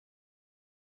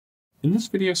In this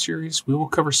video series, we will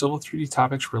cover Civil 3D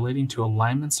topics relating to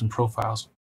alignments and profiles.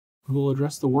 We will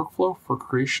address the workflow for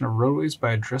creation of roadways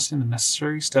by addressing the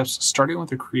necessary steps, starting with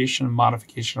the creation and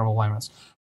modification of alignments.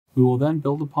 We will then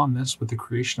build upon this with the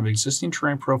creation of existing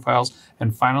terrain profiles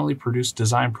and finally produce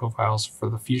design profiles for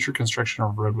the future construction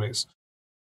of roadways.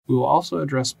 We will also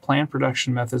address plan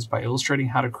production methods by illustrating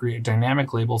how to create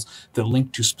dynamic labels that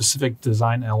link to specific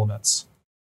design elements.